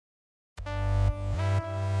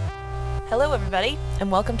Hello everybody, and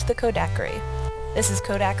welcome to the Kodakery. This is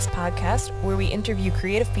Kodak's podcast where we interview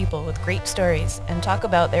creative people with great stories and talk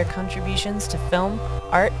about their contributions to film,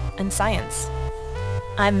 art, and science.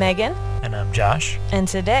 I'm Megan. And I'm Josh. And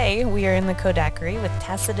today we are in the Kodakery with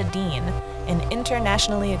Tacita Dean, an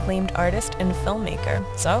internationally acclaimed artist and filmmaker.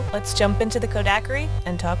 So let's jump into the Kodakery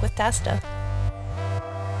and talk with Tacita.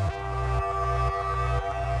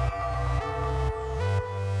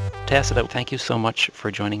 Tacita, thank you so much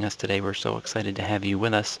for joining us today. We're so excited to have you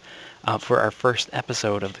with us for our first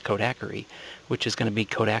episode of the Kodakery, which is going to be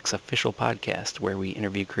Kodak's official podcast where we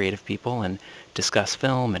interview creative people and discuss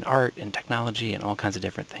film and art and technology and all kinds of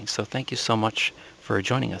different things. So thank you so much for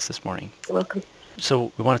joining us this morning. You're welcome.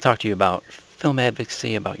 So we want to talk to you about film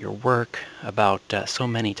advocacy, about your work, about so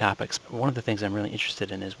many topics. But one of the things I'm really interested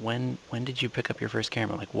in is when did you pick up your first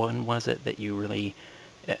camera? Like when was it that you really,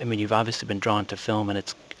 I mean, you've obviously been drawn to film, and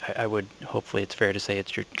hopefully it's fair to say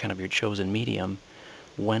it's your kind of your chosen medium.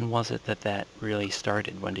 When was it that really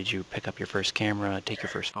started? When did you pick up your first camera, take your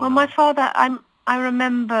first photo? Well, my father, I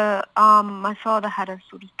remember my father had a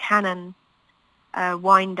sort of Canon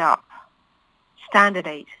wind-up standard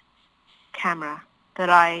 8 camera that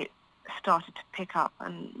I started to pick up,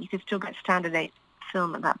 and you could still get standard 8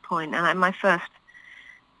 film at that point. And my first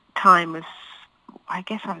time was, I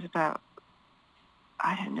guess I was about,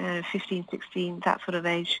 I don't know, 15, 16, that sort of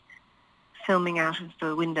age, filming out of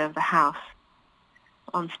the window of the house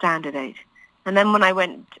on standard 8. And then when I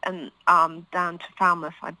went and down to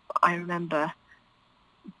Falmouth, I remember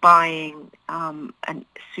buying a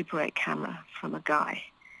Super 8 camera from a guy,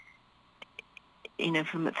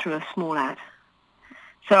 through a small ad.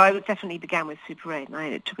 So I definitely began with Super 8, and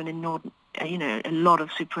I took a lot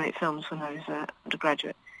of Super 8 films when I was an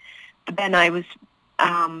undergraduate. But then I was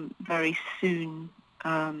very soon,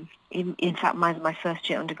 in fact, my first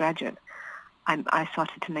year undergraduate, I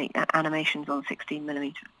started to make animations on 16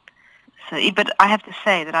 millimeter. So, but I have to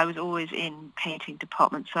say that I was always in painting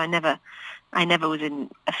department. So I never was in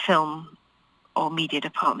a film or media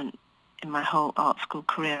department in my whole art school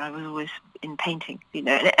career. I was always in painting,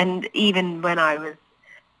 and even when I was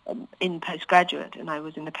in postgraduate and I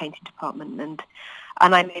was in the painting department, and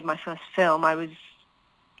I made my first film,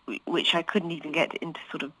 which I couldn't even get into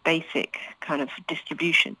sort of basic kind of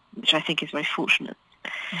distribution, which I think is very fortunate.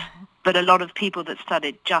 Mm-hmm. But a lot of people that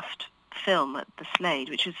studied just film at the Slade,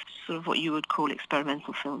 which is sort of what you would call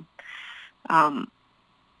experimental film,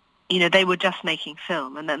 they were just making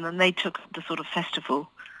film, and then they took the sort of festival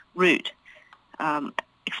route,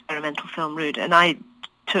 experimental film route, and I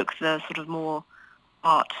took the sort of more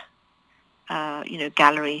art,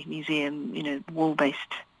 gallery, museum,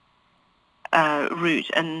 wall-based route,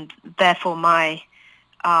 and therefore my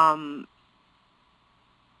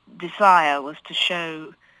desire was to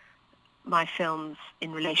show my films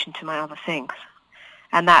in relation to my other things,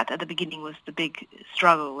 and that at the beginning was the big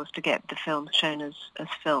struggle, was to get the films shown as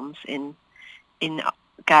films in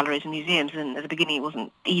galleries and museums. And at the beginning it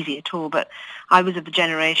wasn't easy at all, but I was of the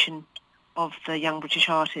generation of the young British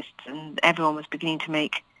artists, and everyone was beginning to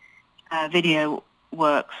make video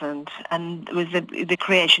works, and it was the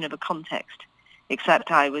creation of a context,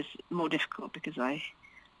 except I was more difficult because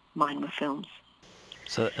mine were films.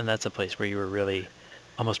 So, and that's a place where you were really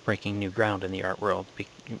almost breaking new ground in the art world,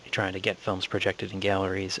 trying to get films projected in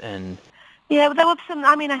galleries. And yeah, there were some.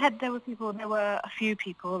 I mean, there were a few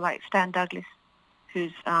people like Stan Douglas,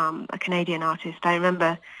 who's a Canadian artist. I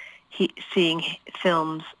remember seeing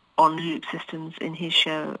films on loop systems in his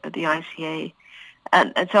show at the ICA,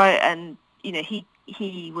 and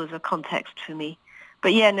he was a context for me.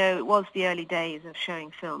 But yeah, no, it was the early days of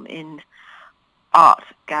showing film in art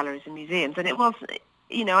galleries and museums, and it was,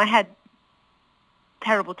 I had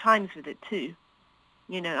terrible times with it too.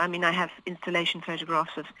 I have installation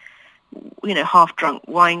photographs of, half-drunk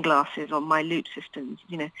wine glasses on my loop systems,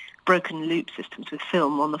 broken loop systems with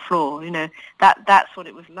film on the floor. That's what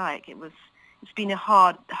it was like. It's been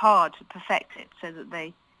hard to perfect it so that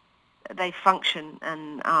they function,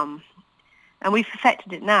 and we've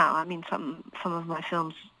perfected it now. I mean, some of my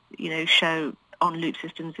films, show on loop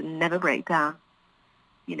systems and never break down.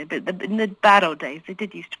 But in the bad old days, they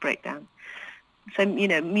did used to break down. So,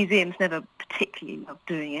 museums never particularly loved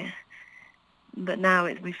doing it. But now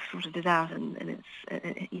we've sorted it out, and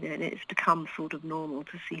it's become sort of normal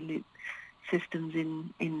to see loop systems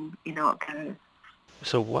in art galleries.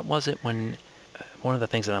 So what was it when, one of the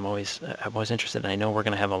things that I'm always interested in, I know we're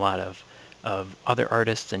going to have a lot of other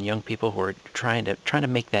artists and young people who are trying to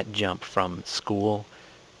make that jump from school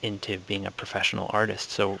into being a professional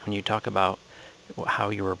artist. So when you talk about how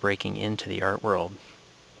you were breaking into the art world,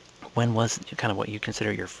 when was kind of what you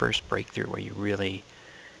consider your first breakthrough, where you really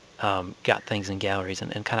got things in galleries,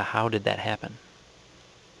 and kind of how did that happen?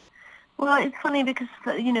 Well, it's funny because,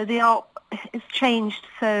 the art has changed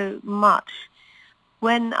so much.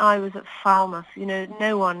 When I was at Falmouth,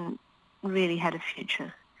 no one really had a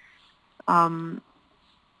future. To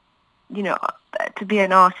be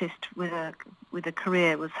an artist with a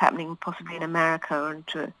career was happening possibly in America and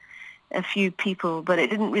to a few people, but it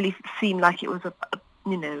didn't really seem like it was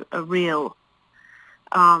a real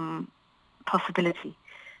possibility.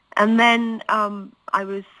 And then I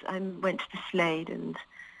went to the Slade, and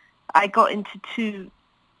I got into two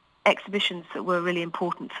exhibitions that were really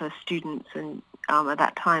important for students and at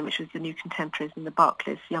that time, which was the New Contemporaries and the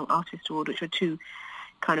Barclays Young Artist Award, which were two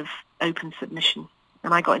kind of open submission.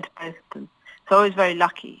 And I got into both of them. So I was very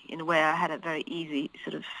lucky in a way. I had a very easy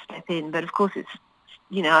sort of step in. But of course, it's,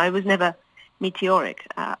 I was never meteoric.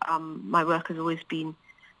 My work has always been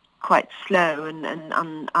quite slow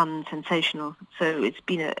and unsensational. So it's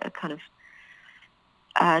been a kind of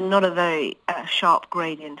not a very sharp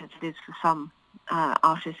gradient as it is for some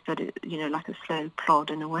artists, but like a slow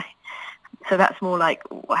plod in a way. So that's more like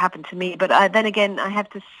what happened to me. But then again, I have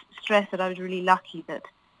to stress that I was really lucky that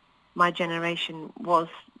my generation was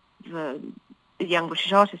the young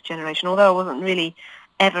British artist generation, although I wasn't really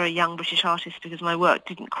ever a young British artist because my work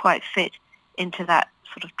didn't quite fit into that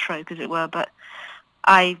sort of trope, as it were. But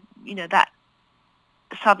that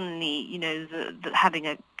suddenly, the having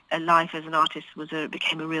a life as an artist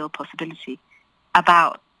became a real possibility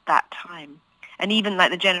about that time. And even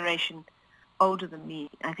like the generation older than me,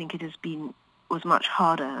 I think was much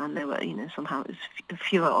harder, and there were, somehow it was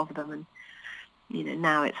fewer of them, and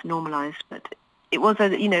now it's normalized. But it was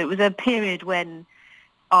a period when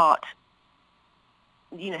art,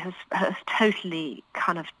 has totally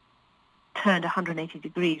kind of turned 180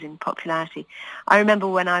 degrees in popularity. I remember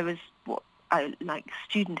when I was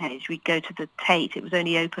student age, we'd go to the Tate. It was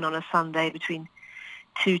only open on a Sunday between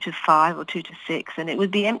 2 to 5 or 2 to 6, and it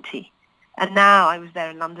would be empty. And now I was there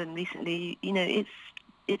in London recently.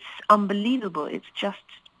 It's unbelievable. It's just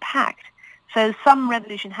packed. So some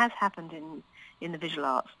revolution has happened in the visual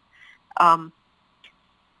arts.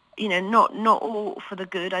 Not all for the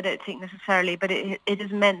good, I don't think necessarily, but it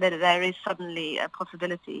has meant that there is suddenly a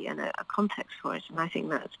possibility and a context for it, and I think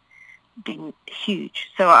that's been huge.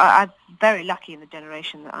 So I'm very lucky in the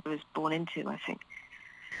generation that I was born into, I think.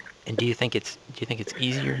 And do you think it's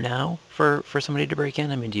easier now for somebody to break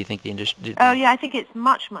in? I mean, do you think the industry? Oh yeah, I think it's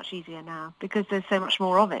much, much easier now because there's so much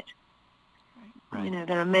more of it. Right.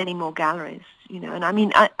 There are many more galleries. And I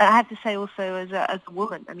mean, I have to say also as a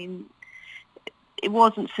woman, I mean, it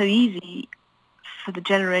wasn't so easy for the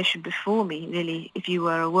generation before me, really, if you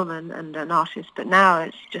were a woman and an artist. But now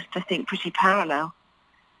it's just, I think, pretty parallel.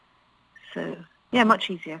 So yeah,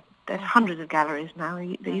 much easier. There's hundreds of galleries now.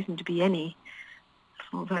 There used to be any.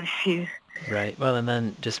 Or very few. Right. Well, and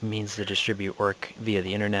then just means to distribute work via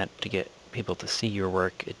the internet to get people to see your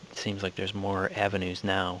work. It seems like there's more avenues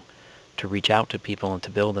now to reach out to people and to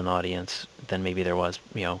build an audience than maybe there was,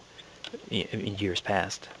 in years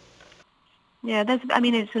past. Yeah,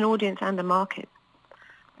 it's an audience and a market,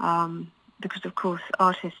 because of course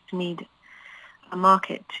artists need a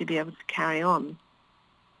market to be able to carry on.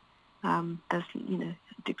 There's a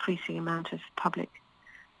decreasing amount of public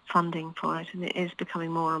funding for it, and it is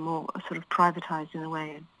becoming more and more sort of privatized in a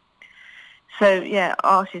way. So yeah,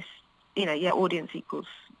 artists, audience equals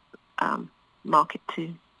market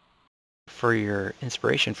too. For your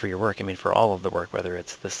inspiration for your work, I mean, for all of the work, whether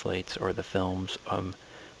it's the slates or the films,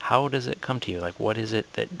 how does it come to you? Like, what is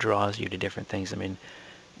it that draws you to different things? I mean,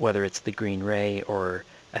 whether it's the Green Ray, or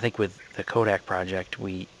I think with the Kodak project,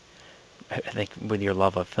 I think with your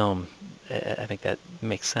love of film, I think that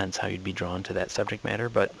makes sense how you'd be drawn to that subject matter.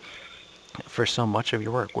 But for so much of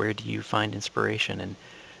your work, where do you find inspiration,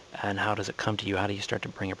 and how does it come to you? How do you start to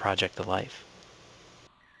bring a project to life?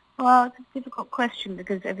 Well, it's a difficult question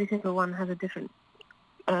because every single one has a different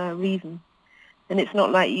reason. And it's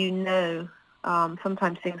not like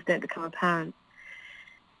sometimes things don't become apparent.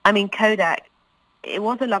 I mean, Kodak, it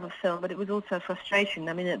was a love of film, but it was also a frustration.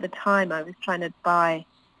 I mean, at the time I was trying to buy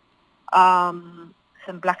some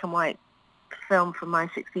black and white film from my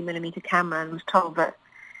 16mm camera and was told that,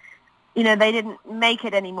 they didn't make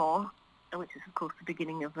it anymore, which is, of course, the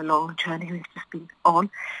beginning of a long journey we've just been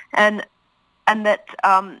on. And that,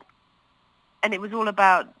 and it was all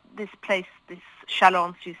about this place, this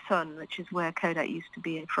Chalon-sur-Saône, which is where Kodak used to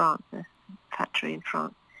be in France, a factory in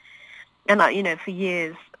France. And, for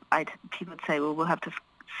years, people would say, well, we'll have to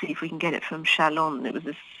see if we can get it from Chalon. It was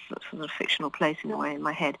this sort of fictional place in a way in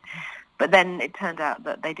my head. But then it turned out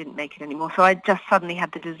that they didn't make it anymore. So I just suddenly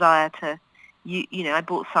had the desire to, I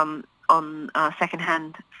bought some on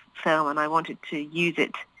second-hand film, and I wanted to use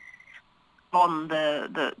it on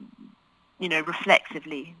the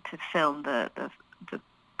reflexively to film the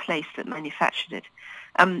place that manufactured it.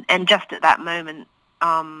 And just at that moment,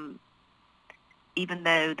 even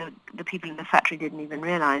though the people in the factory didn't even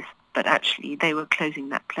realize, but actually they were closing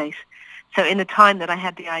that place. So in the time that I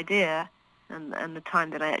had the idea and the time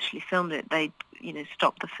that I actually filmed it, they,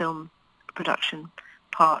 stopped the film production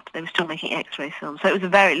part. They were still making X-ray films. So it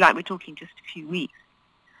was we're talking just a few weeks.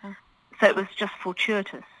 Huh. So it was just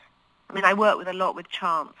fortuitous. I mean, I work with a lot with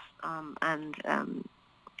chance and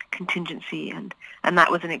contingency, and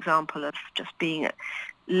that was an example of just being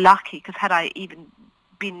lucky, because had I even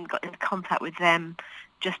got into contact with them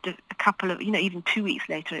just a couple of, even 2 weeks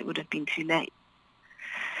later, it would have been too late.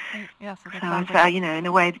 Yeah, so that So, sounds like in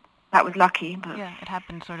a way, that was lucky. But yeah, it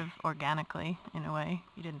happened sort of organically, in a way.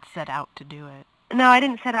 You didn't set out to do it. no, I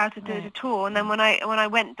didn't set out to do it Right. at all. And then when I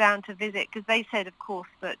went down to visit, because they said, of course,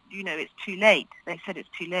 that, it's too late. They said it's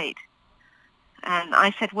too late. And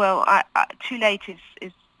I said, well, I too late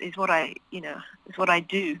is what I, is what I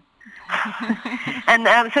do. And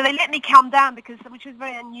so they let me calm down, which was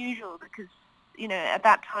very unusual, because, at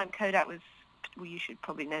that time Kodak was, well, you should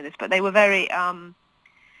probably know this, but they were very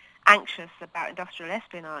anxious about industrial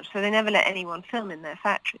espionage, so they never let anyone film in their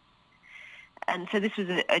factories. And so this was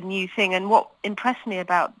a new thing. And what impressed me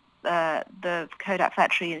about the Kodak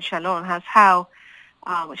factory in Chalon has how,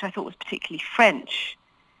 which I thought was particularly French,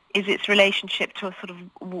 is its relationship to a sort of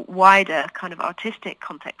wider kind of artistic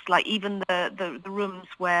context. Like even the rooms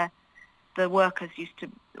where the workers used to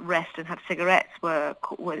rest and have cigarettes it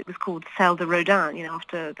was called Salle de Rodin,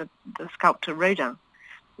 after the sculptor Rodin,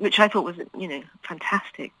 which I thought was,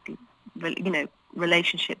 fantastic,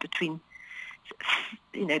 relationship between,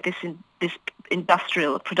 this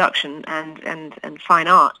industrial production and fine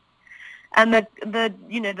art. And the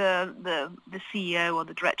CEO or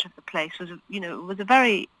the director of the place was a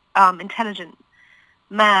very intelligent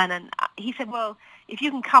man, and he said, well, if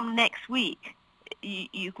you can come next week,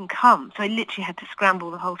 you can come. So I literally had to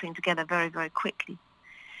scramble the whole thing together very, very quickly.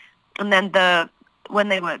 And then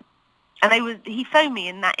he phoned me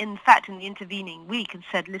in the intervening week and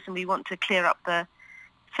said, listen, we want to clear up the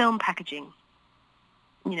film packaging.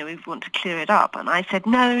 We want to clear it up. And I said,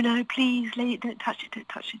 no, please, don't touch it.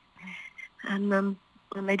 And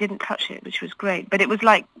they didn't touch it, which was great. But it was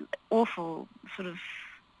like awful, sort of,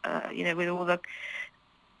 with all the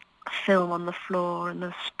film on the floor and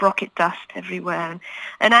the sprocket dust everywhere.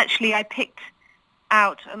 And actually I picked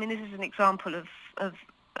out, I mean, this is an example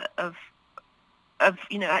of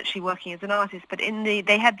actually working as an artist, but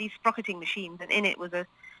they had these sprocketing machines, and in it was a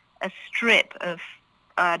strip of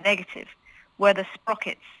negative where the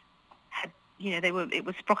sprockets had, it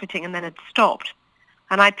was sprocketing and then had stopped.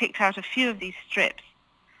 And I picked out a few of these strips,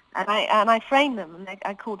 and I framed them, and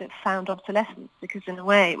I called it found obsolescence, because in a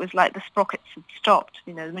way it was like the sprockets had stopped,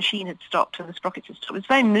 the machine had stopped and the sprockets had stopped. It was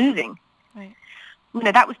very moving. Right.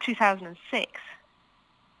 That was 2006.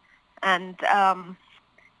 And,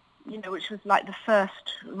 which was like the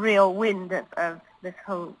first real wind of this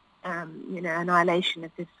whole, annihilation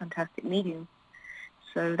of this fantastic medium.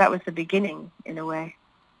 So that was the beginning, in a way.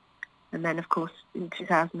 And then, of course, in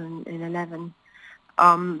 2011,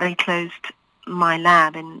 they closed my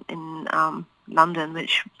lab in London,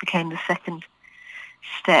 which became the second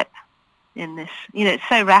step in this. It's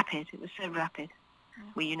so rapid. It was so rapid.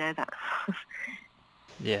 Well, you know that.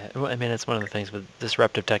 Yeah, well, I mean, it's one of the things with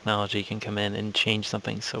disruptive technology can come in and change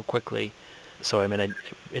something so quickly. So, I mean,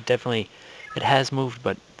 it definitely, it has moved,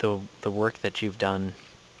 but the work that you've done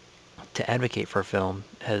to advocate for film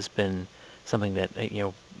has been something that,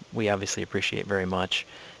 we obviously appreciate very much.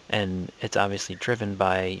 And it's obviously driven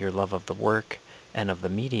by your love of the work and of the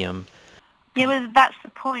medium. Yeah, well, that's the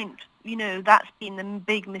point. That's been the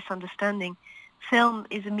big misunderstanding. Film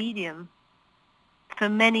is a medium. For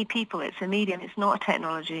many people, it's a medium. It's not a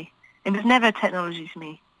technology. It was never a technology to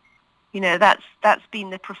me. That's been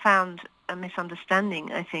the profound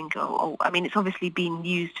misunderstanding, I think. I mean, it's obviously been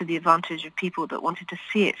used to the advantage of people that wanted to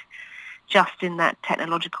see it just in that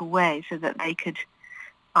technological way, so that they could,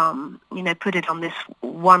 put it on this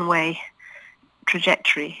one-way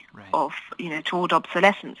trajectory of, toward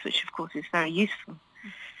obsolescence, which of course is very useful.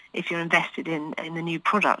 If you're invested in the new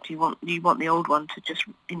product, you want the old one to just,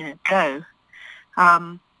 go.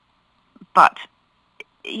 But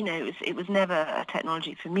it was never a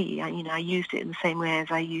technology for me. I used it in the same way as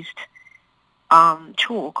I used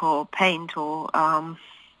chalk or paint or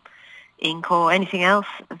ink or anything else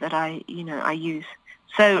that I use.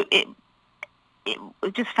 So it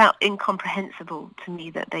just felt incomprehensible to me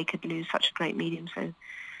that they could lose such a great medium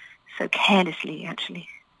so carelessly, actually.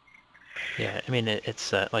 Yeah, I mean,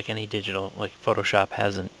 it's like any digital, like Photoshop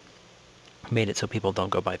hasn't made it so people don't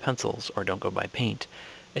go buy pencils or don't go buy paint.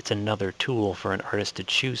 It's another tool for an artist to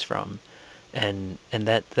choose from, and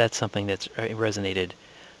that's something that's resonated,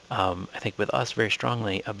 I think, with us very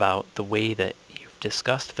strongly about the way that you've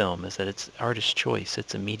discussed film, is that it's artist choice.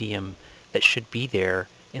 It's a medium that should be there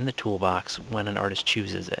in the toolbox when an artist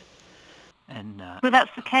chooses it. And Well,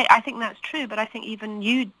 that's the case. I think that's true, but I think even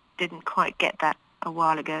you didn't quite get that a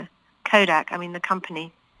while ago. Kodak, I mean, the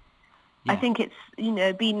company. yeah. I think it's,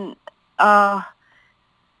 been, now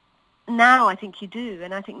I think you do,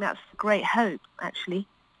 and I think that's great hope, actually,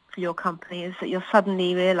 for your company, is that you're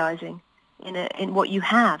suddenly realizing in what you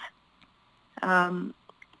have.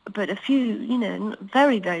 But a few,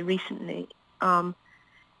 very, very recently,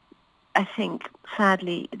 I think,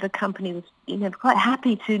 sadly, the company was, quite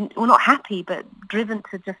happy to, well, not happy, but driven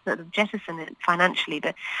to just sort of jettison it financially.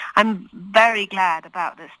 But I'm very glad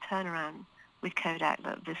about this turnaround with Kodak,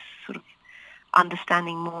 that this sort of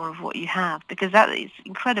understanding more of what you have, because that is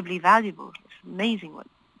incredibly valuable. It's amazing what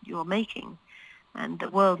you're making, and the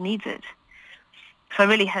world needs it. So I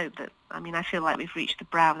really hope that, I feel like we've reached the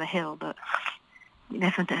brow of the hill, but you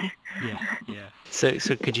never know. Yeah. So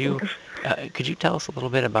could you tell us a little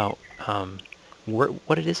bit about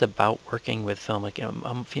what it is about working with film? Like,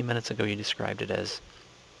 a few minutes ago, you described it as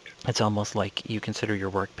it's almost like you consider your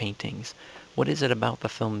work paintings. What is it about the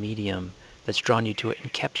film medium that's drawn you to it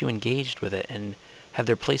and kept you engaged with it? And have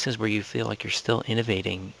there places where you feel like you're still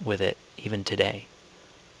innovating with it even today?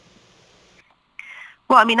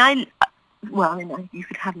 Well, you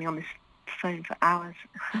could have me on this phone for hours.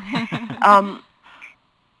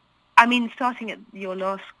 Starting at your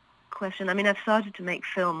last question, I've started to make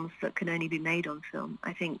films that can only be made on film,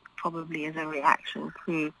 I think probably as a reaction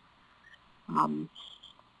to,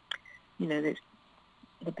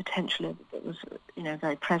 the potential that was,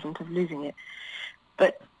 very present of losing it.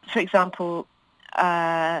 But, for example,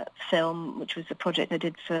 film, which was a project I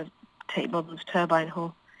did for Tate Modern's Turbine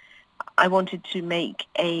Hall, I wanted to make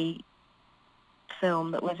a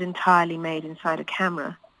film that was entirely made inside a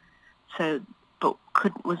camera, so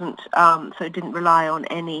it didn't rely on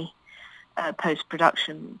any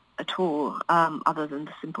post-production at all, other than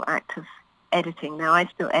the simple act of editing. Now, I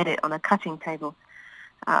still edit on a cutting table.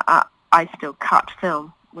 I still cut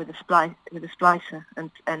film with a splicer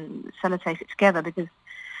and sellotape it together, because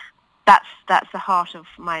that's the heart of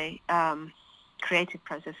my creative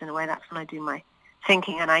process. In a way, that's when I do my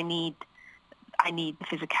thinking, and I need the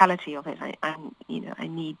physicality of it. I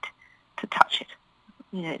need to touch it.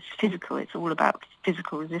 It's physical. It's all about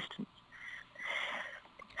physical resistance.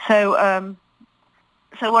 So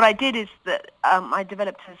what I did is that I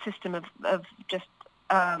developed a system of just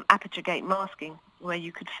aperture gate masking, where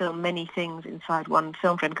you could film many things inside one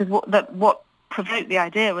film frame. Because what provoked the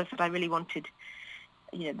idea was that I really wanted,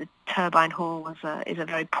 the Turbine Hall is a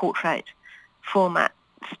very portrait format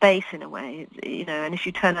space in a way, and if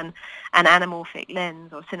you turn an anamorphic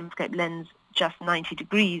lens or cinemascope lens just 90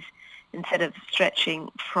 degrees, instead of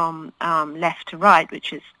stretching from left to right,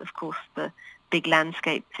 which is, of course, the big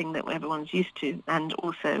landscape thing that everyone's used to, and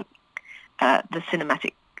also the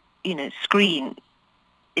cinematic, screen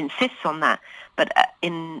insists on that. But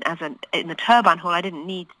in the Turbine Hall, I didn't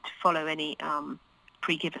need to follow any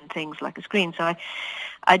pre-given things like a screen. So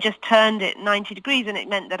I just turned it 90 degrees, and it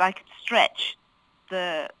meant that I could stretch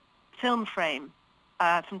the film frame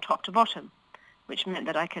from top to bottom, which meant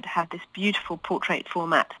that I could have this beautiful portrait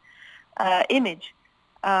format image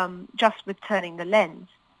just with turning the lens.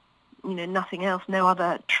 Nothing else, no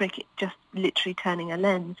other trick, just literally turning a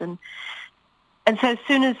lens. And so as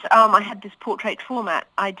soon as I had this portrait format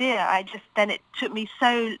idea, it took me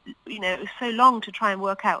so long to try and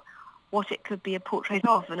work out what it could be a portrait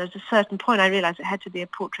of. And at a certain point, I realized it had to be a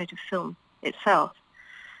portrait of film itself.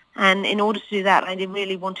 And in order to do that, I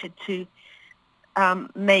really wanted to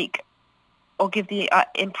make or give the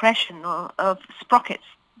impression of sprockets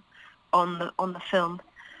on the film.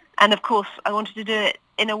 And of course, I wanted to do it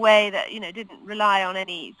in a way that, didn't rely on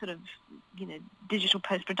any sort of, digital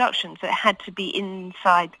post-production. So it had to be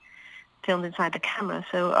filmed inside the camera.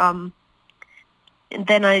 So and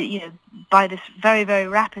then I, by this very, very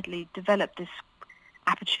rapidly developed this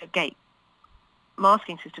aperture gate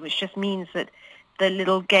masking system, which just means that the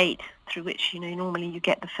little gate through which, normally you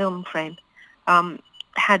get the film frame,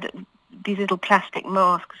 had these little plastic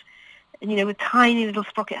masks, with tiny little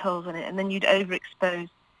sprocket holes in it, and then you'd overexpose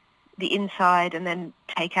the inside and then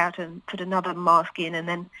take out and put another mask in,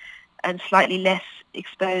 and slightly less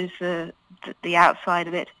expose the outside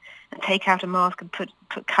of it, and take out a mask and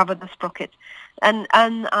cover the sprocket, and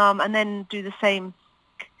then do the same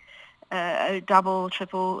a double,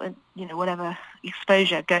 triple, whatever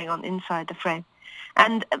exposure going on inside the frame.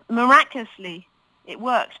 And miraculously, it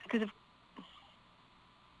worked because of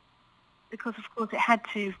course it had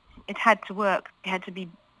to work. It had to be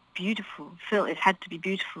beautiful. It had to be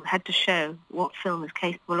beautiful. It had to show what film is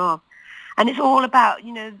capable of. And it's all about,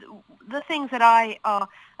 the things that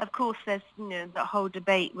of course, there's, the whole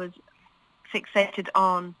debate was fixated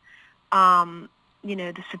on,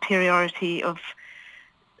 the superiority of,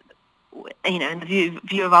 and the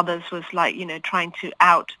view of others was like, trying to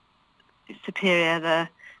out superior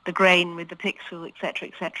the grain with the pixel, et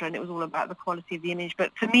cetera, and it was all about the quality of the image.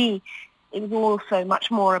 But for me, it was also much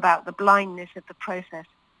more about the blindness of the process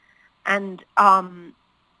and,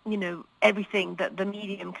 everything that the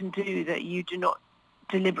medium can do that you do not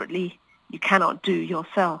you cannot do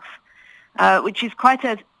yourself, which is quite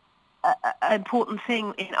an important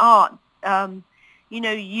thing in art.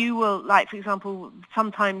 You will, like, for example,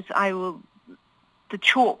 sometimes the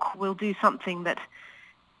chalk will do something that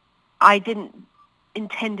I didn't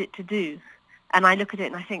intend it to do. And I look at it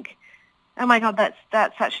and I think, oh my God,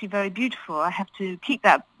 that's actually very beautiful. I have to keep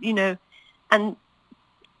that, and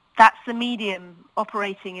that's the medium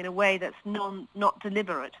operating in a way that's not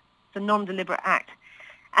deliberate. It's a non-deliberate act.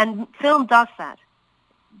 And film does that,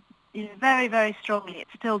 very, very strongly. It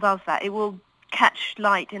still does that. It will catch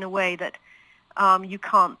light in a way that you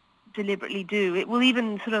can't deliberately do. It will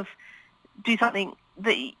even sort of do something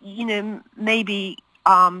that, maybe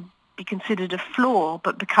be considered a flaw,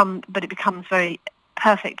 but it becomes very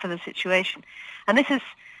perfect for the situation. And this has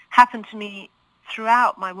happened to me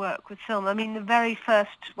throughout my work with film. I mean, one of the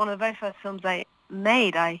very first films I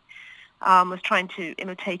made, I was trying to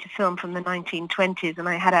imitate a film from the 1920s, and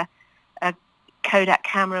I had a Kodak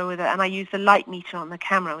camera and I used a light meter on the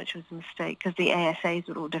camera, which was a mistake because the ASAs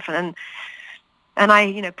were all different. And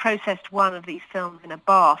I, processed one of these films in a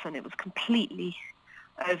bath, and it was completely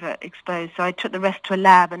overexposed. So I took the rest to a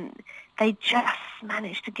lab, and they just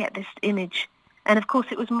managed to get this image. And of course,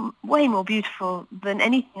 it was way more beautiful than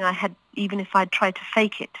anything I had, even if I'd tried to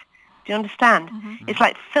fake it. Do you understand? Mm-hmm. It's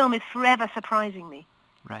like film is forever surprising me.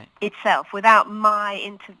 Right. Itself, without my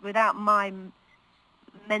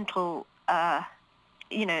mental,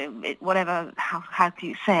 whatever, how do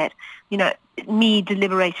you say it? Me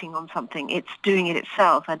deliberating on something. It's doing it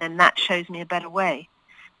itself, and then that shows me a better way.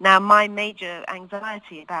 Now, my major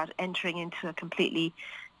anxiety about entering into a completely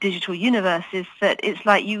digital universe is that it's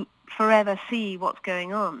like you forever see what's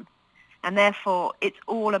going on, and therefore it's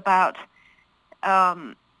all about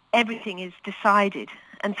everything is decided.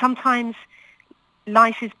 And sometimes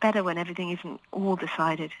life is better when everything isn't all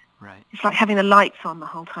decided. Right. It's like having the lights on the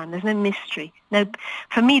whole time. There's no mystery. No,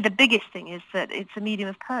 for me, the biggest thing is that it's a medium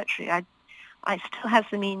of poetry. I still have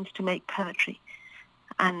the means to make poetry,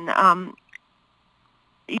 and there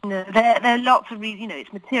are lots of reasons.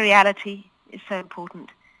 It's materiality is so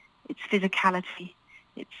important. It's physicality.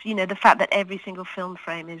 It's the fact that every single film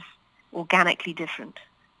frame is organically different,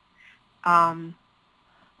 and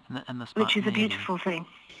the which is a beautiful thing.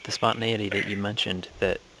 The spontaneity that you mentioned,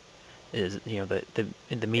 that is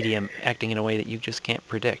the medium acting in a way that you just can't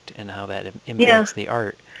predict, and how that impacts the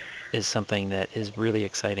art is something that is really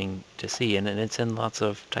exciting to see. And it's in lots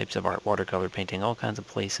of types of art, watercolor painting, all kinds of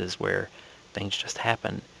places where things just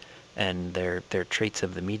happen, and they're traits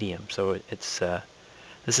of the medium. So it's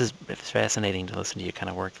fascinating to listen to you kind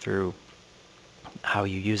of work through how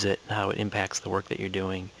you use it, how it impacts the work that you're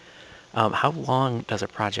doing. How long does a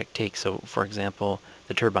project take? So, for example,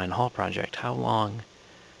 the Turbine Hall project, how long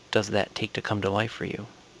does that take to come to life for you?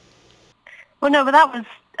 Well, no, but that was,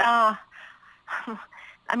 I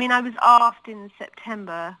was asked in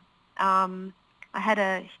September. I had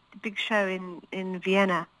a big show in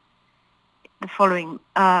Vienna the following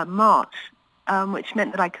March, which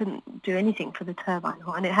meant that I couldn't do anything for the Turbine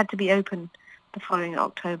Hall, and it had to be open the following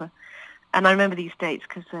October. And I remember these dates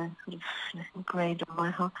because they're sort of engraved on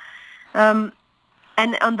my heart. And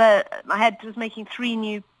I was making 3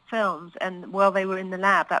 new films, and while they were in the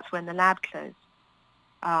lab, that's when the lab closed.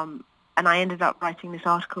 And I ended up writing this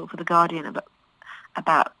article for The Guardian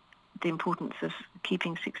about the importance of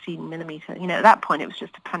keeping 16 millimeter. At that point it was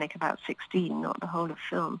just a panic about 16, not the whole of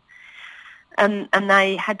film. And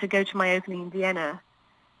I had to go to my opening in Vienna,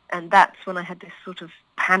 and that's when I had this sort of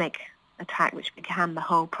panic attack, which began the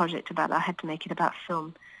whole project about I had to make it about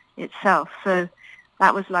film itself. So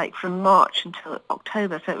that was like from March until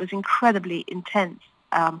October. So it was incredibly intense,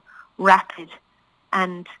 rapid,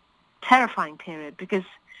 and terrifying period, because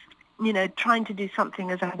trying to do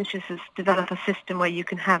something as ambitious as develop a system where you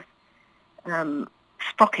can have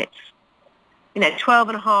sprockets, 12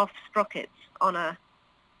 and a half sprockets on a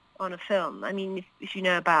film. I mean, if you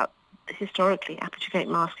know about historically, aperture gate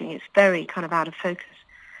masking, it's very kind of out of focus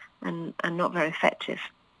and not very effective.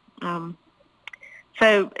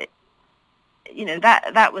 So,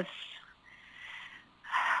 that was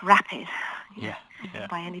rapid. Yeah.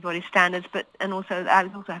 By anybody's standards, and also I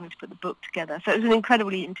was also having to put the book together. So it was an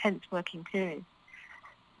incredibly intense working period.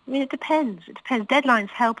 I mean, it depends. Deadlines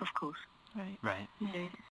help, of course. Right. Yeah.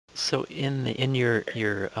 So in your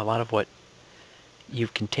a lot of what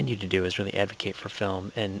you've continued to do is really advocate for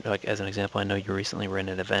film. And like as an example, I know you recently were in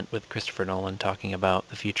an event with Christopher Nolan talking about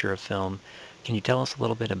the future of film. Can you tell us a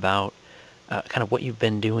little bit about kind of what you've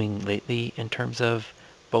been doing lately in terms of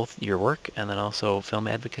both your work and then also film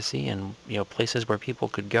advocacy and places where people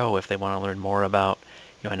could go if they want to learn more about,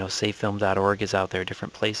 I know savefilm.org is out there,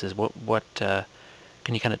 different places. What can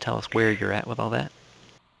you kind of tell us where you're at with all that?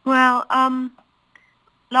 Well, I'm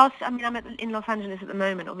in Los Angeles at the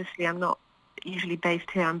moment. Obviously, I'm not usually based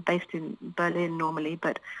here. I'm based in Berlin normally,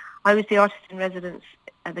 but I was the artist in residence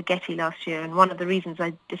at the Getty last year, and one of the reasons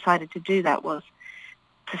I decided to do that was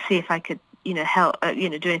to see if I could, help, do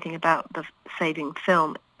anything about the saving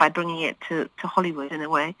film by bringing it to Hollywood in a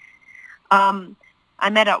way. I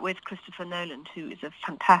met up with Christopher Nolan, who is a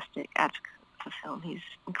fantastic advocate for film. He's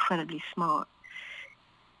incredibly smart,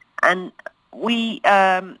 and we.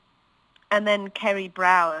 And then Kerry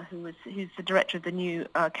Brower, who's the director of the new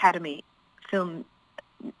Academy film,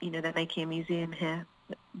 they're making a museum here,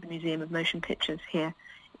 the Museum of Motion Pictures here,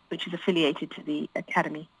 which is affiliated to the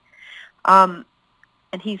Academy.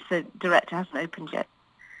 And he's the director, hasn't opened yet.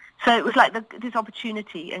 So it was like this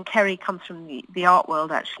opportunity, and Kerry comes from the art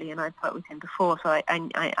world actually, and I've worked with him before, so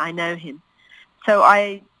I know him. So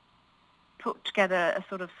I put together a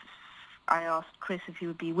sort of, I asked Chris if he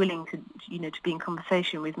would be willing to, to be in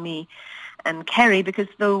conversation with me and Kerry, because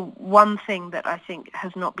the one thing that I think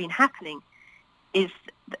has not been happening is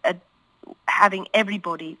having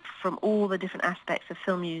everybody from all the different aspects of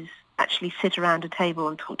film use actually sit around a table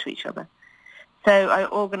and talk to each other. So I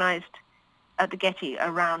organised at the Getty a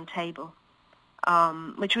round table,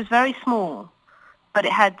 which was very small, but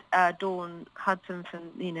it had Dawn Hudson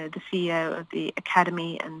from, the CEO of the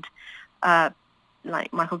Academy, and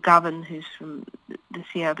like Michael Govan, who's from the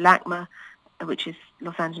CEO of LACMA, which is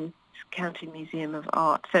Los Angeles County Museum of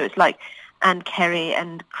Art. So it's like, and Kerry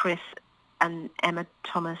and Chris and Emma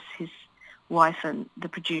Thomas, his wife, and the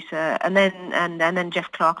producer, and then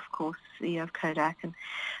Jeff Clark, of course, CEO of Kodak, and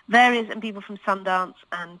people from Sundance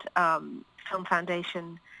and Film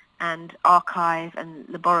Foundation and Archive and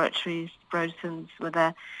Laboratories, Brodesons were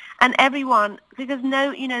there, and everyone, because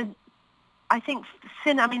I think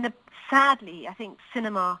sadly, I think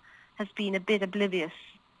cinema has been a bit oblivious.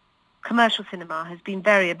 Commercial cinema has been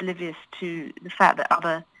very oblivious to the fact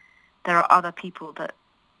that there are other people that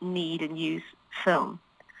need and use film.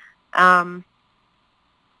 And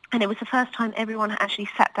it was the first time everyone actually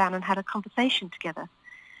sat down and had a conversation together.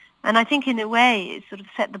 And I think in a way it sort of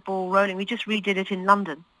set the ball rolling. We just redid it in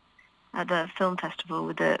London at the film festival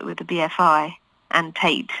with the BFI and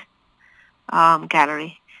Tate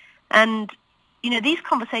Gallery. And these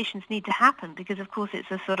conversations need to happen because, of course, it's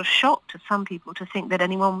a sort of shock to some people to think that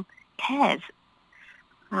anyone cares.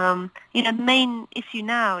 The main issue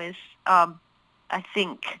now is, I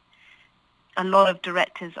think, a lot of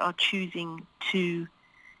directors are choosing to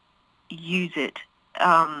use it,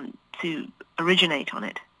 to originate on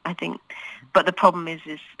it, I think. But the problem is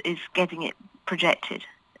getting it projected,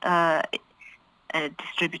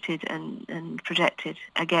 distributed and projected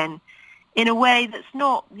again, in a way that's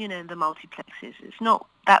not, the multiplexes.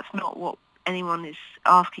 That's not what anyone is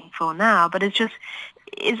asking for now, but it's just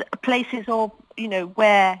places or,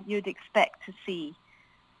 where you'd expect to see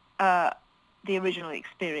the original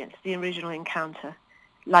experience, the original encounter,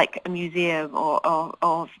 like a museum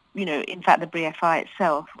or in fact the BFI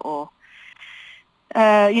itself, or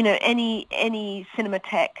any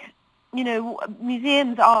cinematheque.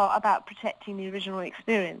 Museums are about protecting the original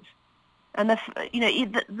experience. And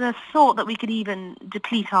the thought that we could even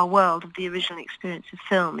deplete our world of the original experience of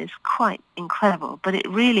film is quite incredible. But it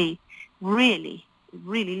really, really,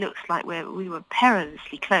 really looks like we were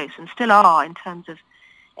perilously close, and still are in terms of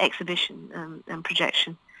exhibition and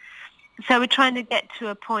projection. So we're trying to get to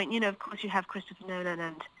a point. Of course, you have Christopher Nolan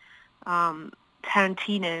and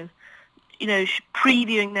Tarantino,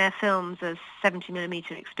 previewing their films as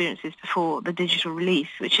 70mm experiences before the digital release,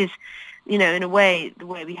 which is, in a way, the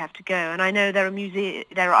way we have to go. And I know there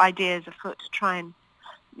are ideas afoot to try and,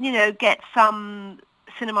 get some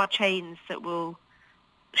cinema chains that will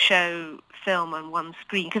show film on one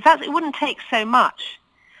screen, because it wouldn't take so much.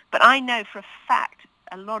 But I know for a fact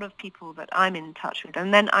a lot of people that I'm in touch with,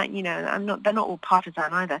 and then they're not all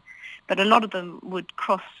partisan either, but a lot of them would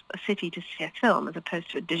cross a city to see a film as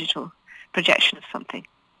opposed to a digital projection of something,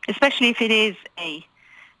 especially if it is if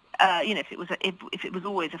it was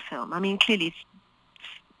always a film. I mean, clearly,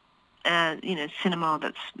 cinema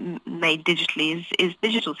that's made digitally is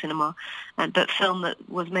digital cinema, but film that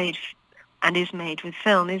was made and is made with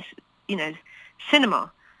film is,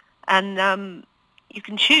 cinema, and you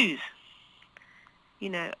can choose.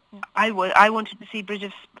 I wanted to see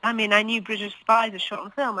I knew Bridge of Spies was shot on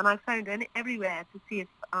film, and I phoned everywhere to see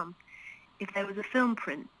if there was a film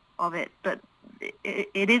print of it, but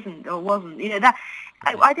it isn't or wasn't.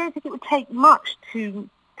 I don't think it would take much to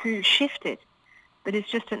shift it, but it's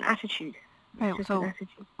just an attitude. Right. So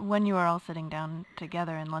when you were all sitting down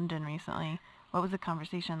together in London recently, what was the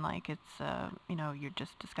conversation like? It's you're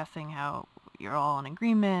just discussing how you're all in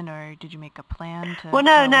agreement, or did you make a plan to? Well,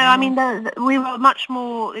 no. I mean, we were much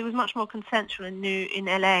more. It was much more consensual in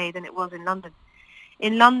LA than it was in London.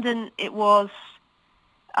 In London, it was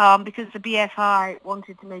because the BFI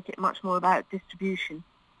wanted to make it much more about distribution,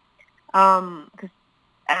 and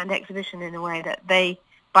exhibition in a way that they.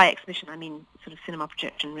 By exhibition, I mean sort of cinema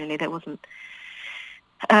projection. Really, there wasn't.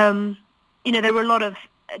 There were a lot of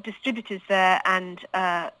distributors there, and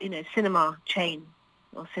cinema chain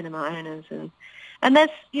or cinema owners, and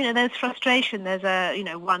there's frustration. There's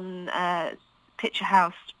one picture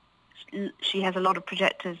house. She has a lot of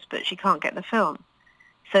projectors, but she can't get the film.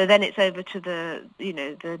 So then it's over to the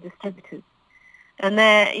distributors,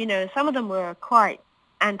 and some of them were quite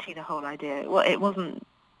anti the whole idea. Well, it wasn't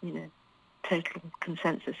total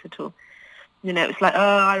consensus at all. It was like,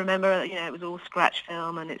 I remember, it was all scratch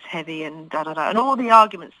film and it's heavy and da-da-da, and all the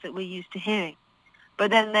arguments that we're used to hearing. But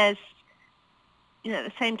then there's, at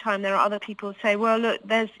the same time, there are other people who say, well, look,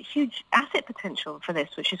 there's huge asset potential for this,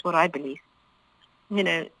 which is what I believe.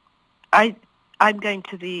 I'm going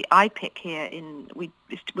to the iPic here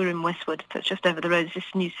we're in Westwood, so it's just over the road. It's this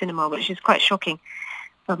new cinema, which is quite shocking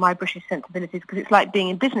for my British sensibilities, because it's like being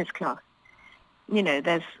in business class.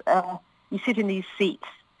 There's, you sit in these seats,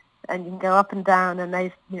 and you can go up and down, and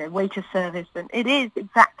there's waiter service, and it is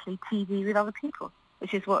exactly TV with other people,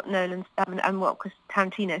 which is what Nolan and what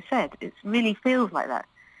Tarantino said. It really feels like that.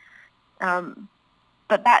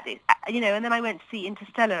 But that is, and then I went to see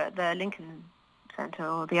Interstellar at the Lincoln Center,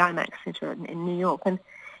 or the IMAX Theatre in New York, and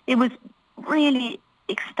it was really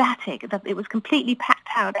ecstatic. It was completely packed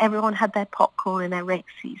out. Everyone had their popcorn and their rake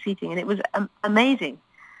seating, and it was amazing.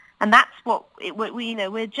 And that's what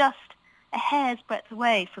we're just a hair's breadth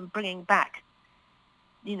away from bringing back,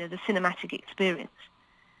 the cinematic experience,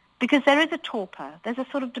 because there is a torpor, there's a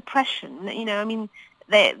sort of depression. The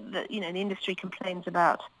industry complains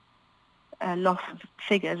about loss of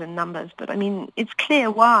figures and numbers, but I mean, it's clear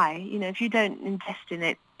why. If you don't invest in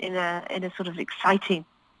it in a sort of exciting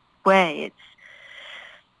way, it's.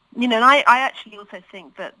 And I actually also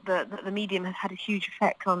think that the medium has had a huge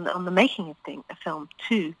effect on the making of a film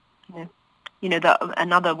too.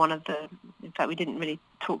 Another one of in fact, we didn't really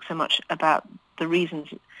talk so much about the reasons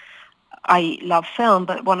I love film,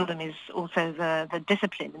 but one of them is also the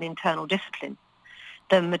discipline, an internal discipline,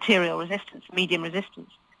 the material resistance, medium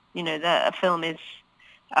resistance. A film is,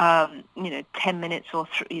 10 minutes or,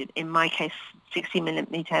 in my case, 60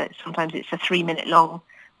 millimeter. Sometimes it's a 3-minute long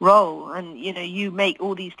roll, and, you make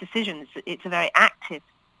all these decisions. It's a very active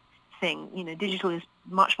thing. Digital is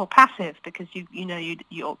much more passive, because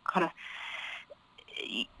you're kind of,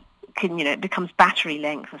 it becomes battery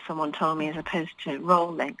length, as someone told me, as opposed to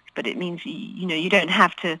roll length. But it means you don't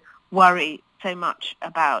have to worry so much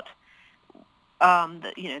about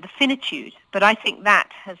the finitude. But I think that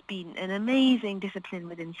has been an amazing discipline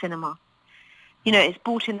within cinema. It's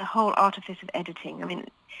brought in the whole artifice of editing. I mean,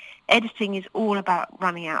 editing is all about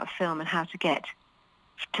running out of film and how to get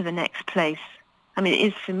to the next place. I mean, it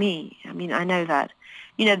is for me. I mean, I know that.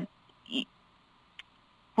 Of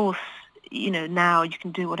course, now you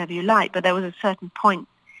can do whatever you like, but there was a certain point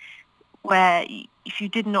where if you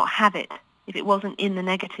did not have it, if it wasn't in the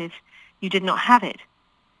negative, you did not have it.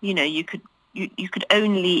 You could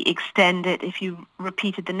only extend it if you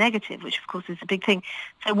repeated the negative, which of course is a big thing.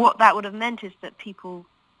 So what that would have meant is that people,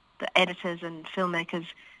 the editors and filmmakers,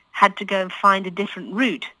 had to go and find a different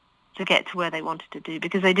route to get to where they wanted to do,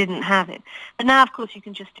 because they didn't have it. But now, of course, you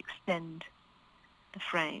can just extend the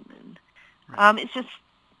frame, and it's just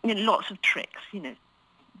lots of tricks, can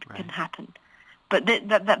happen. But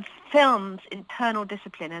that film's internal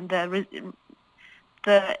discipline and the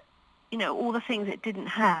all the things it didn't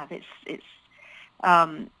have, it's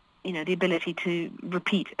the ability to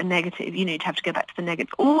repeat a negative. You'd have to go back to the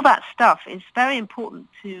negative. All that stuff is very important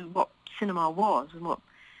to what cinema was and what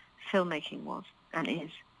filmmaking was and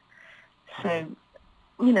is. So,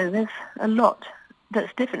 there's a lot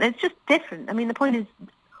that's different. It's just different. I mean, the point is,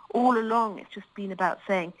 all along, it's just been about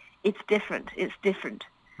saying, it's different, it's different.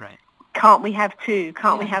 Right. Can't we have two?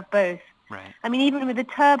 Can't we have both? Right. I mean, even with the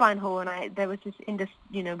turbine hall, there was this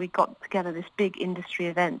we got together this big industry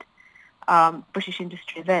event, British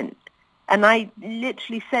industry event, and I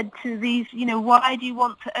literally said to these, why do you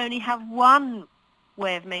want to only have one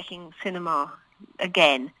way of making cinema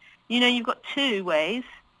again? You've got two ways.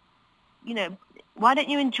 Why don't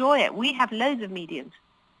you enjoy it? We have loads of mediums.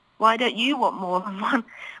 Why don't you want more than one?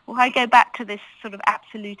 Why go back to this sort of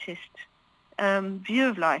absolutist view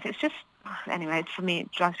of life? It's just, anyway, for me,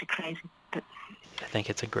 it drives me crazy. But I think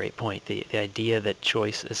it's a great point. The idea that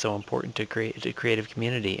choice is so important to creative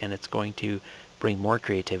community, and it's going to bring more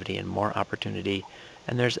creativity and more opportunity.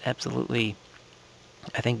 And there's absolutely,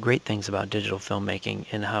 I think, great things about digital filmmaking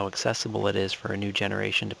and how accessible it is for a new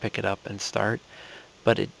generation to pick it up and start,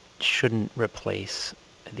 but it shouldn't replace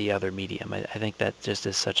the other medium. I think that just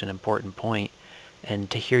is such an important point. And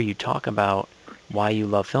to hear you talk about why you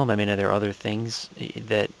love film, I mean, are there other things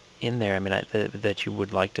that in there, I mean, that you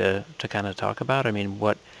would like to kind of talk about? I mean,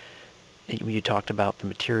 what you talked about, the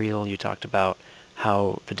material, you talked about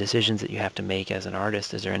how the decisions that you have to make as an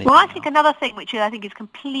artist. Is there anything Well, I think else? another thing which I think is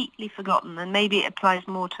completely forgotten, and maybe it applies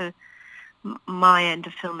more to my end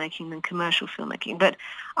of filmmaking than commercial filmmaking, but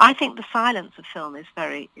I think the silence of film is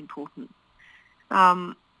very important.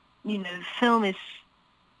 Film is,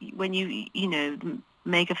 when you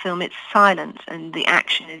make a film, it's silent, and the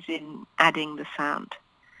action is in adding the sound.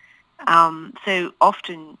 So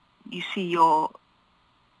often you see your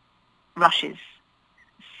rushes,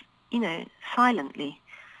 silently.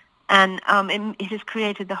 And it has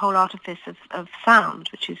created the whole artifice of sound,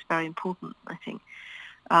 which is very important, I think,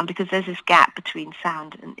 because there's this gap between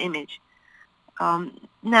sound and image.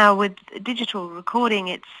 Now, with digital recording,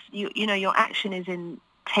 it's, your action is in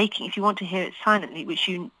taking, if you want to hear it silently, which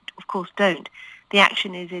you, of course, don't, the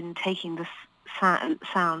action is in taking the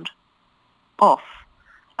sound off.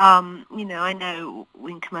 I know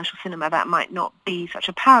in commercial cinema that might not be such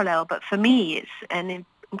a parallel, but for me it's an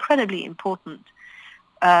incredibly important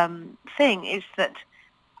thing, is that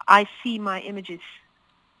I see my images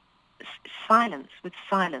with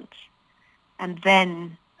silence, and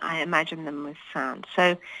then I imagine them with sound.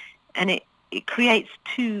 So, and it creates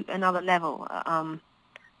another level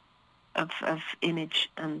of image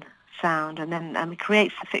and sound, and then it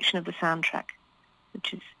creates the fiction of the soundtrack,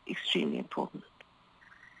 which is extremely important.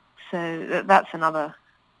 So that's another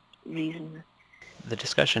reason. The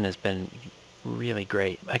discussion has been really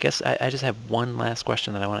great. I guess I just have one last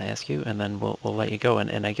question that I want to ask you, and then we'll let you go.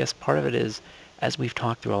 And I guess part of it is, as we've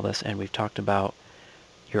talked through all this, and we've talked about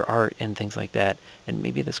your art and things like that, and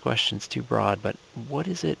maybe this question's too broad, but what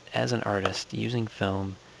is it as an artist using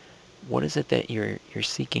film, what is it that you're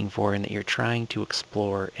seeking for and that you're trying to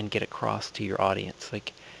explore and get across to your audience?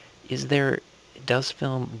 Like, does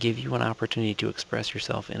film give you an opportunity to express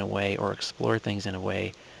yourself in a way or explore things in a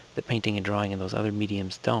way that painting and drawing and those other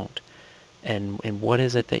mediums don't? And what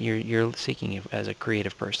is it that you're seeking as a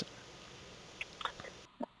creative person?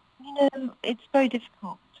 It's very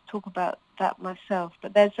difficult to talk about that myself,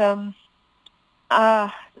 but there's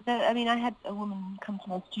I had a woman come to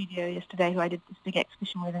my studio yesterday who I did this big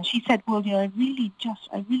exhibition with, and she said, well, I really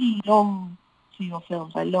long for your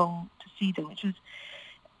films. I long to see them, which was,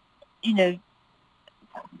 it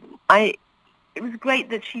was great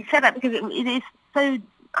that she said that, because it is so,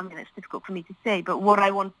 it's difficult for me to say, but what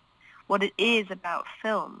it is about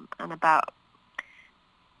film and about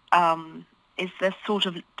is the sort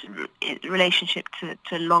of relationship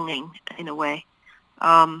to longing, in a way.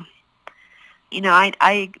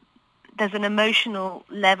 There's an emotional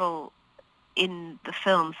level in the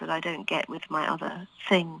films that I don't get with my other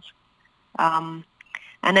things. And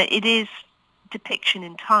it is depiction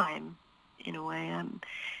in time, in a way.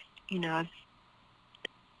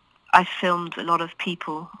 I filmed a lot of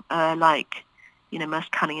people, like, Merce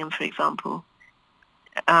Cunningham, for example,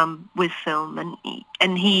 with film, and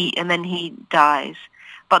then he dies,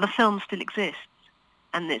 but the film still exists,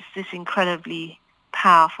 and it's this incredibly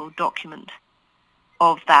powerful document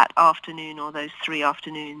of that afternoon, or those 3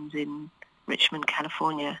 afternoons in Richmond,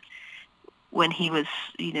 California, when he was,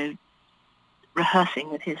 rehearsing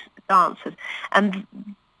with his dancers. And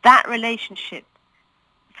that relationship,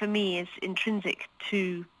 for me, is intrinsic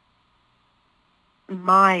to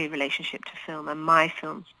my relationship to film and my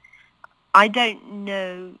films. I don't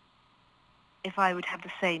know if I would have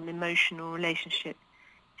the same emotional relationship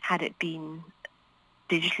had it been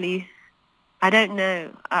digitally. I don't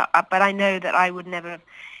know, but I know that I would never.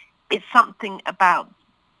 It's something about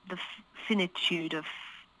the finitude of,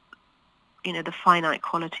 the finite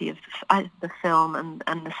quality of the film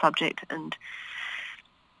and the subject, and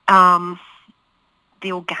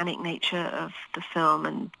the organic nature of the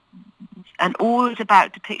film, and always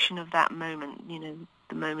about depiction of that moment,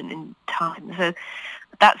 the moment in time. So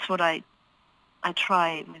that's what I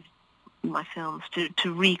try with my films,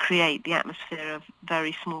 to recreate the atmosphere of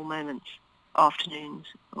very small moments, afternoons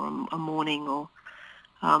or a morning, or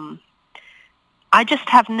I just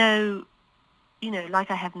have no, I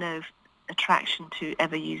have no attraction to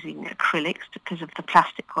ever using acrylics because of the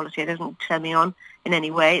plastic quality. It doesn't turn me on in any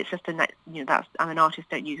way. It's just I'm an artist,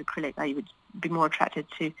 don't use acrylic. I would be more attracted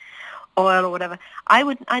to oil or whatever. I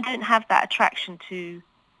don't have that attraction to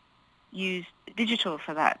use digital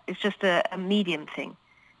for that. It's just a medium thing.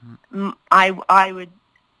 I would,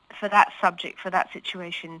 for that subject, for that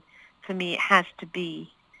situation, for me, it has to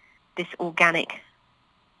be this organic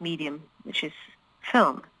medium, which is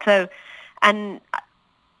film. So, and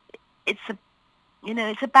it's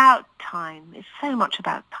about time. It's so much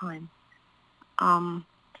about time.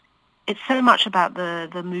 It's so much about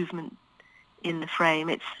the movement in the frame.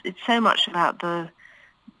 It's so much about the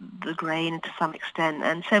grain to some extent,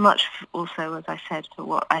 and so much also, as I said, for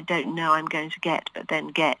what I don't know I'm going to get, but then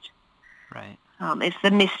get. Right. It's the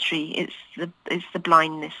mystery. It's the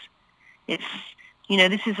blindness. It's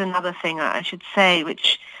this is another thing I should say,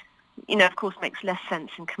 which of course makes less sense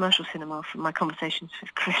in commercial cinema from my conversations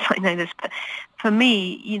with Chris. I know this, but for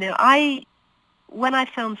me, when I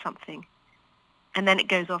film something, and then it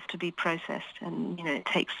goes off to be processed, and it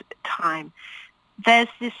takes time, there's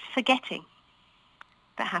this forgetting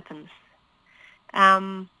that happens.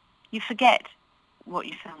 You forget what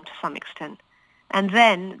you filmed to some extent, and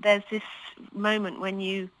then there's this moment when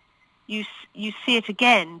you see it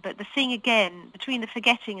again, but the seeing again, between the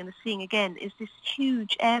forgetting and the seeing again, is this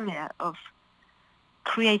huge area of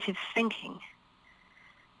creative thinking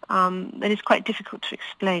that is quite difficult to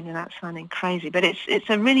explain without sounding crazy. But it's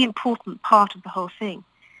a really important part of the whole thing,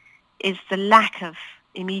 is the lack of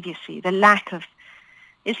immediacy, the lack of...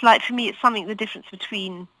 It's like, for me, it's something, the difference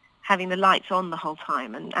between having the lights on the whole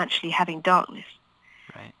time and actually having darkness.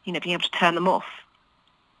 Right. Being able to turn them off.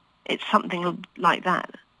 It's something like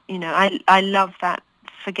that. I love that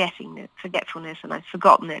forgetfulness, and I've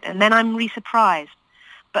forgotten it, and then I'm re-surprised.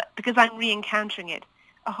 But because I'm re-encountering it,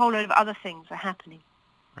 a whole load of other things are happening.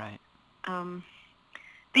 Right.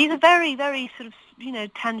 These are very, very sort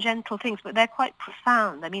of, tangential things, but they're quite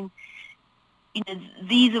profound. I mean,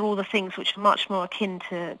 these are all the things which are much more akin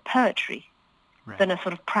to poetry than a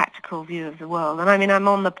sort of practical view of the world. And I mean,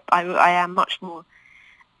 I am much more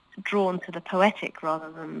drawn to the poetic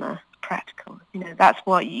rather than the practical. That's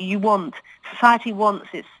what you want. Society wants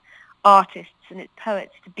its artists and its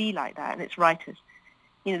poets to be like that, and its writers.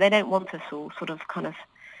 They don't want us all sort of kind of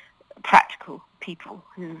practical people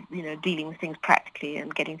who, dealing with things practically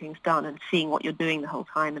and getting things done and seeing what you're doing the whole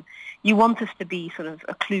time. And you want us to be sort of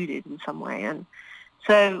occluded in some way. And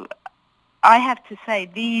so I have to say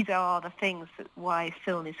these are the things why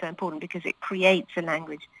film is so important, because it creates a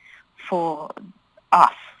language for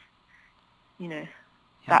us,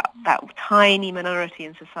 that tiny minority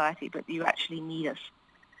in society, but you actually need us.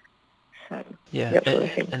 So yeah,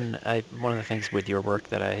 and one of the things with your work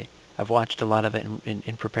that I've watched a lot of it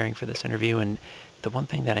in preparing for this interview, and the one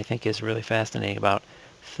thing that I think is really fascinating about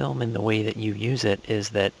film and the way that you use it is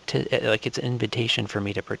that it's an invitation for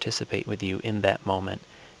me to participate with you in that moment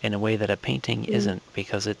in a way that a painting isn't,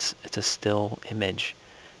 because it's a still image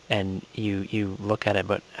and you look at it.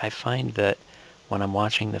 But I find that when I'm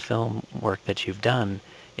watching the film work that you've done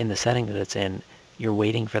in the setting that it's in, you're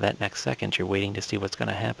waiting for that next second. You're waiting to see what's going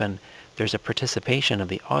to happen. There's a participation of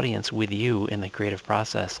the audience with you in the creative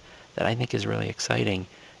process that I think is really exciting,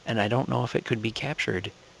 and I don't know if it could be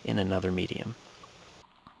captured in another medium.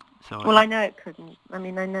 Well, I know it couldn't. I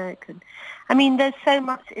know it could. There's so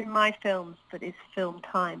much in my films that is film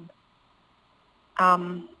time,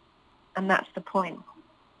 and that's the point.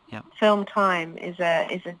 Yep. Film time is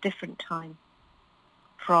a different time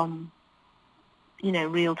from,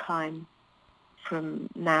 real time, from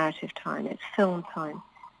narrative time. It's film time,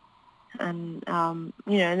 and and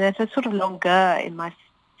there's a sort of longueur in my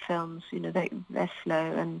films. They're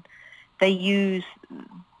slow, and they use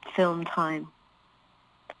film time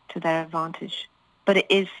to their advantage. But it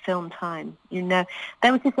is film time. There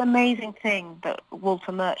was this amazing thing that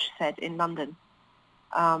Walter Murch said in London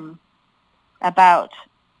about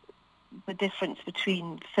the difference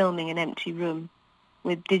between filming an empty room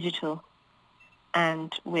with digital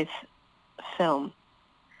and with film.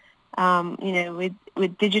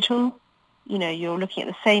 With digital, you're looking at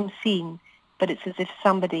the same scene, but it's as if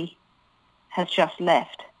somebody has just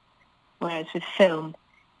left. Whereas with film,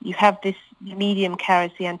 you have this medium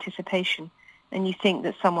carries the anticipation, and you think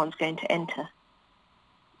that someone's going to enter.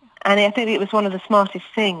 And I think it was one of the smartest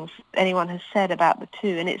things anyone has said about the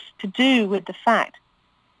two, and it's to do with the fact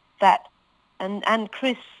that, and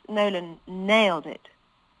Chris Nolan nailed it,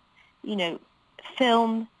 you know,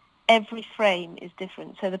 film, every frame is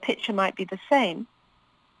different. So the picture might be the same,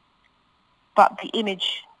 but the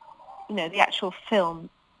image, you know, the actual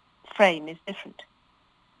film frame is different.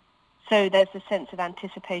 So there's a sense of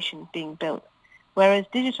anticipation being built. Whereas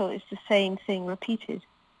digital is the same thing repeated.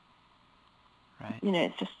 Right. You know,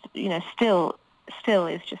 it's just, you know, still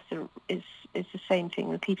is just is the same thing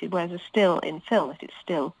repeated. Whereas a still in film, if it's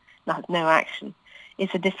still, has no action,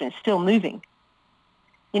 it's a different, still moving.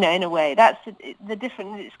 You know, in a way, that's the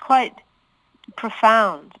difference. It's quite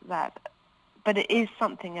profound, that, but it is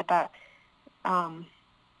something about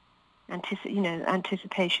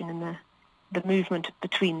anticipation and the movement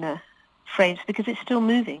between the frames, because it's still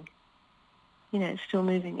moving. You know, it's still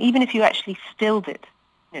moving, even if you actually stilled it.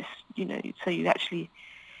 You know, so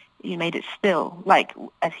you made it still, like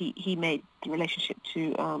as he made the relationship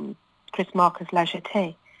to Chris Marker's La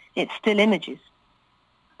Jetée. It's still images,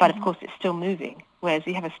 but of course it's still moving. Whereas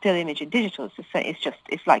you have a still image in digital, it's the same.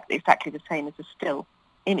 It's like exactly the same as a still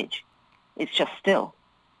image. It's just still.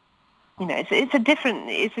 You know, it's a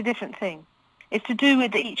different thing. It's to do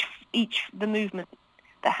with the movement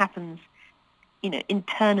that happens, you know,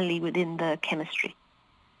 internally within the chemistry.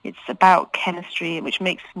 It's about chemistry, which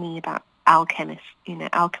makes me about alchemists, you know,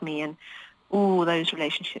 alchemy and all those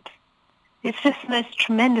relationships. It's just the most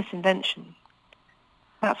tremendous invention.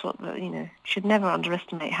 That's what, you know, should never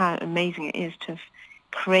underestimate how amazing it is to have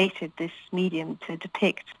created this medium to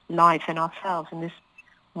depict life and ourselves in this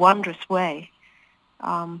wondrous way.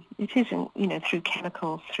 It isn't, you know, through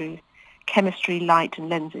chemicals, through chemistry, light and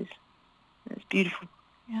lenses. It's beautiful.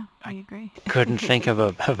 Yeah, I agree. Couldn't think of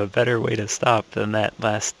a better way to stop than that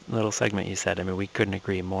last little segment you said. I mean, we couldn't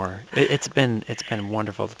agree more. It's been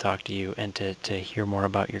wonderful to talk to you and to hear more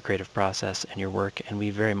about your creative process and your work, and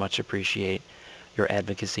we very much appreciate your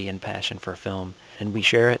advocacy and passion for film, and we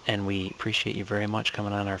share it, and we appreciate you very much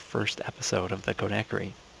coming on our first episode of the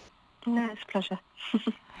Kodakery. No, it's a pleasure.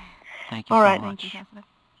 Thank you All so right. much. Thank you, Tacita.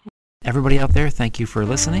 Everybody out there, thank you for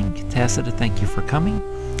listening. Tacita, thank you for coming,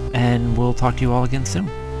 and we'll talk to you all again soon.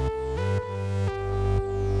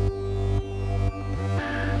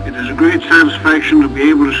 It is a great satisfaction to be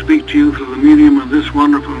able to speak to you through the medium of this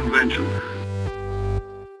wonderful invention.